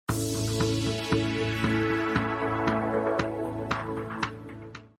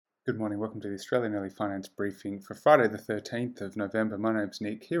Good morning, welcome to the Australian Early Finance Briefing for Friday the 13th of November. My name's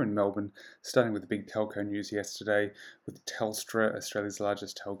Nick here in Melbourne, starting with the big telco news yesterday with Telstra, Australia's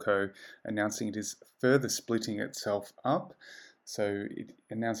largest telco, announcing it is further splitting itself up. So it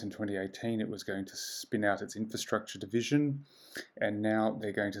announced in 2018 it was going to spin out its infrastructure division, and now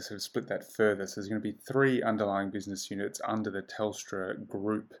they're going to sort of split that further. So there's going to be three underlying business units under the Telstra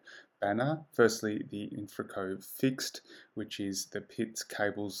Group banner. Firstly, the InfraCo Fixed, which is the pits,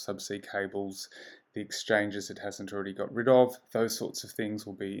 cables, subsea cables, the exchanges it hasn't already got rid of. Those sorts of things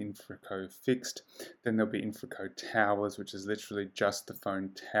will be InfraCo Fixed. Then there'll be InfraCo Towers, which is literally just the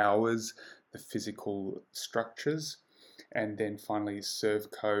phone towers, the physical structures. And then finally,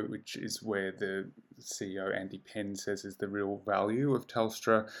 ServeCo, which is where the CEO Andy Penn says is the real value of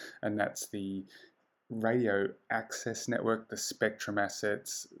Telstra, and that's the radio access network, the spectrum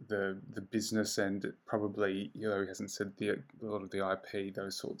assets, the business, and probably, he hasn't said a lot of the IP,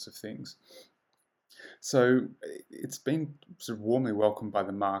 those sorts of things. So it's been sort of warmly welcomed by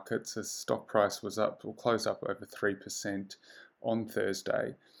the markets. The stock price was up, or closed up over 3% on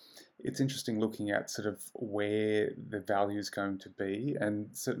Thursday. It's interesting looking at sort of where the value is going to be, and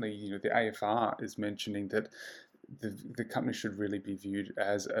certainly, the AFR is mentioning that the company should really be viewed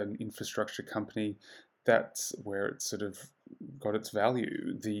as an infrastructure company. That's where it's sort of got its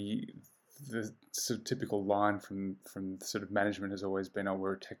value. The sort of typical line from sort of management has always been, "Oh,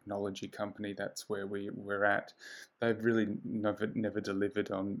 we're a technology company. That's where we're at." They've really never delivered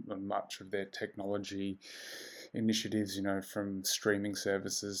on much of their technology initiatives. From streaming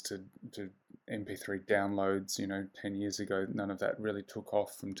services to MP3 downloads. 10 years ago, none of that really took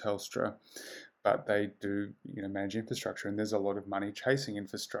off from Telstra, but they do manage infrastructure, and there's a lot of money chasing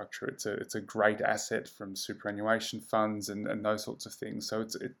infrastructure. It's a great asset from superannuation funds and those sorts of things. So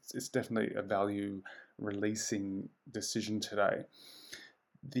it's definitely a value releasing decision today.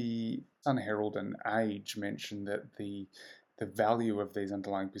 The Sun Herald and Age mentioned that the value of these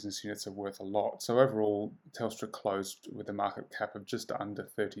underlying business units are worth a lot. So overall, Telstra closed with a market cap of just under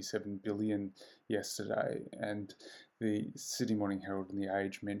 37 billion yesterday, and the Sydney Morning Herald and the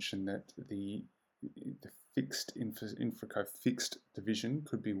Age mentioned that the InfraCo Fixed division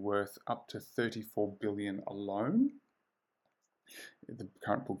could be worth up to 34 billion alone. The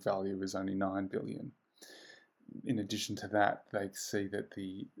current book value is only 9 billion. In addition to that, they see that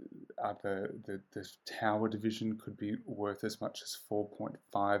the tower division could be worth as much as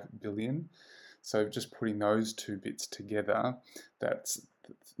 4.5 billion. So just putting those two bits together, that's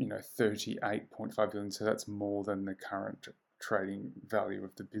 38.5 billion. So that's more than the current trading value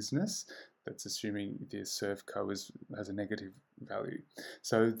of the business. That's assuming the ServeCo has a negative value.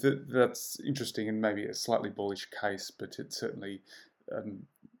 So that's interesting, and maybe a slightly bullish case, but it certainly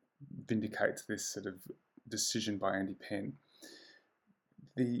vindicates this sort of decision by Andy Penn.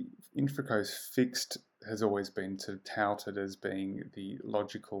 The InfraCo Fixed has always been sort of touted as being the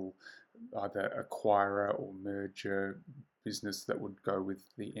logical either acquirer or merger business that would go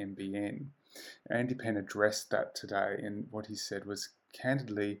with the NBN. Andy Penn addressed that today, and what he said was,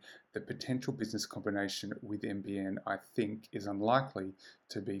 "Candidly, the potential business combination with NBN, I think, is unlikely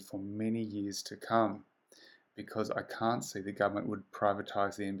to be for many years to come, because I can't see the government would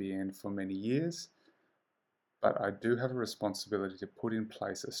privatise the NBN for many years. But I do have a responsibility to put in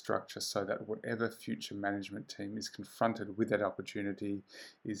place a structure so that whatever future management team is confronted with that opportunity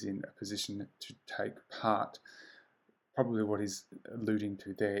is in a position to take part." Probably what he's alluding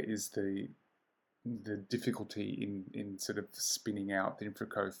to there is the difficulty in sort of spinning out the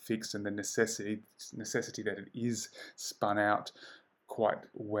InfraCo Fixed, and the necessity that it is spun out quite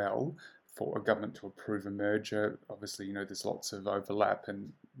well for a government to approve a merger. Obviously, there's lots of overlap,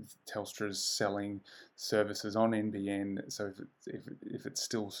 and Telstra is selling services on NBN, so if it's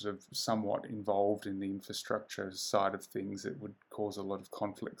still sort of somewhat involved in the infrastructure side of things, it would cause a lot of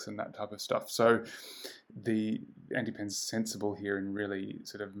conflicts and that type of stuff. So the Andy Penn's sensible here in really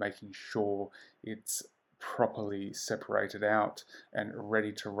sort of making sure it's properly separated out and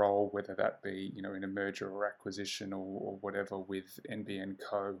ready to roll, whether that be in a merger or acquisition or whatever with NBN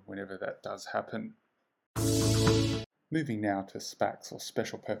Co, whenever that does happen. Moving now to SPACs, or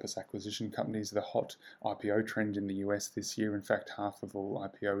special purpose acquisition companies, the hot IPO trend in the US this year. In fact, half of all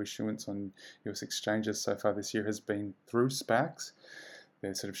IPO issuance on US exchanges so far this year has been through SPACs.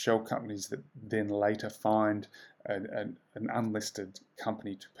 They're sort of shell companies that then later find an unlisted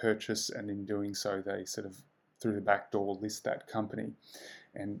company to purchase, and in doing so, they sort of through the back door list that company.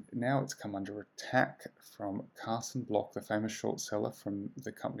 And now it's come under attack from Carson Block, the famous short seller from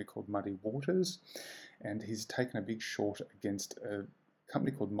the company called Muddy Waters, and he's taken a big short against a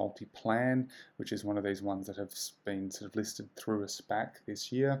company called Multiplan, which is one of these ones that have been sort of listed through a SPAC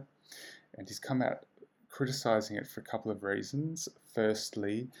this year. And he's come out criticising it for a couple of reasons.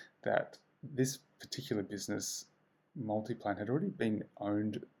 Firstly, that this particular business, Multiplan, had already been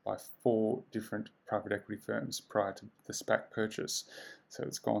owned by 4 different private equity firms prior to the SPAC purchase. So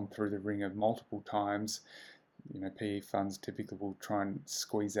it's gone through the ringer multiple times. PE funds typically will try and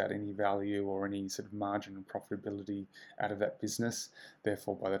squeeze out any value or any sort of margin and profitability out of that business.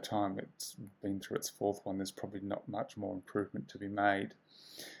 Therefore, by the time it's been through its 4th one, there's probably not much more improvement to be made.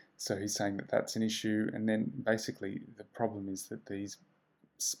 So he's saying that that's an issue. And then basically the problem is that these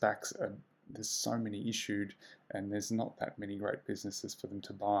SPACs there's so many issued and there's not that many great businesses for them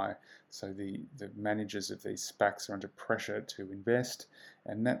to buy. So the managers of these SPACs are under pressure to invest,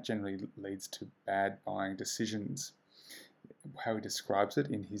 and that generally leads to bad buying decisions. How he describes it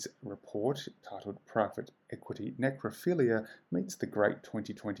in his report titled Private Equity Necrophilia Meets the Great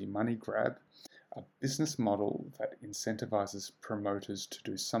 2020 Money Grab, a business model that incentivizes promoters to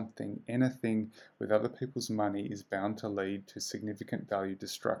do anything with other people's money is bound to lead to significant value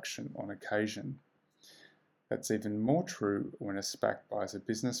destruction on occasion. That's even more true when a SPAC buys a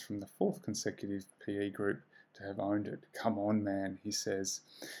business from the 4th consecutive PE group to have owned it. Come on, man, he says.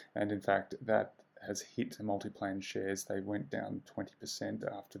 And in fact, that has hit Multiplan shares. They went down 20%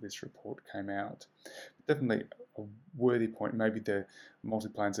 after this report came out. Definitely a worthy point. Maybe the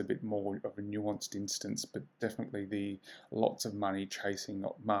Multiplan's a bit more of a nuanced instance, but definitely the lots of money chasing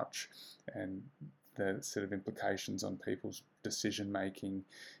not much, and the sort of implications on people's decision making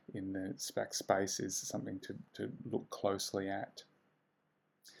in the SPAC space is something to look closely at.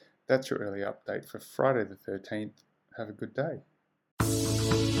 That's your early update for Friday the 13th. Have a good day.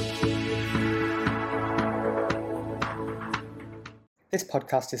 This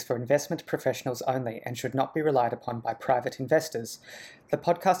podcast is for investment professionals only and should not be relied upon by private investors. The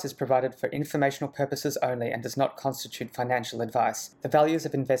podcast is provided for informational purposes only and does not constitute financial advice. The values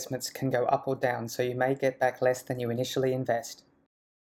of investments can go up or down, so you may get back less than you initially invest.